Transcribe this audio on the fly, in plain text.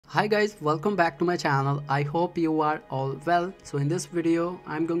Hi guys, welcome back to my channel. I hope you are all well. So in this video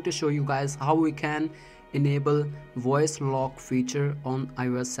I'm going to show you guys how we can enable voice lock feature on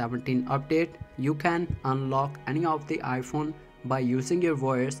iOS 17 update. You can unlock any of the iPhone by using your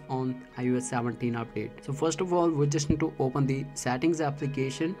voice on iOS 17 update. So first of all, we just need to open the settings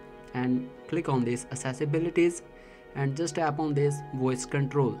application and click on this accessibilities and just tap on this voice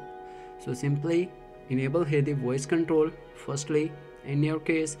control. So simply enable here the voice control. Firstly, in your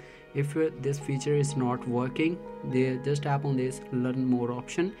case, if this feature is not working, they just tap on this learn more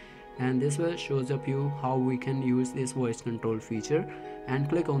option, and this will shows up you how we can use this voice control feature, and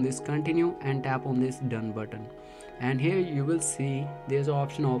click on this continue and tap on this done button. And here you will see there's an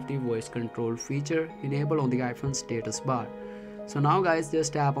option of the voice control feature enabled on the iPhone status bar. So now guys,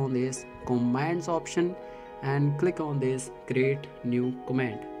 just tap on this commands option and click on this create new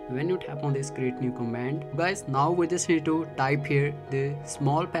command. When you tap on this create new command, guys, now we just need to type here the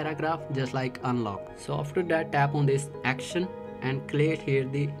small paragraph just like unlock. So after that, tap on this action and create here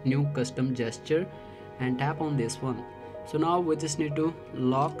the new custom gesture and tap on this one. So now we just need to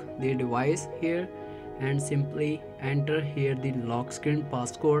lock the device here and simply enter here the lock screen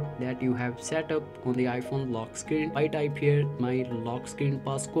passcode that you have set up on the iPhone lock screen. I type here my lock screen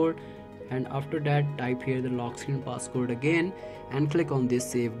passcode, and after that type here the lock screen passcode again and click on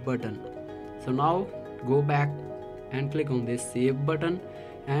this save button. So now go back and click on this save button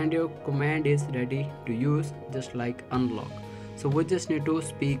and your command is ready to use just like unlock. So we just need to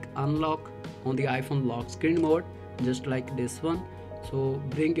speak unlock on the iPhone lock screen mode just like this one. So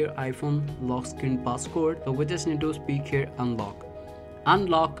bring your iPhone lock screen passcode. So we just need to speak here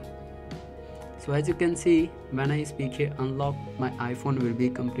unlock. So as you can see, when I speak here unlock, my iPhone will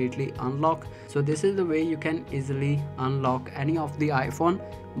be completely unlocked. So this is the way you can easily unlock any of the iPhone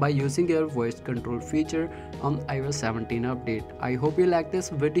by using your voice control feature on iOS 17 update. I hope you like this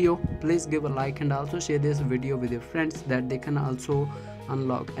video. Please give a like and also share this video with your friends that they can also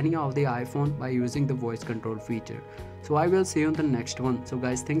unlock any of the iPhone by using the voice control feature. So I will see you in the next one. So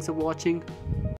guys, thanks for watching.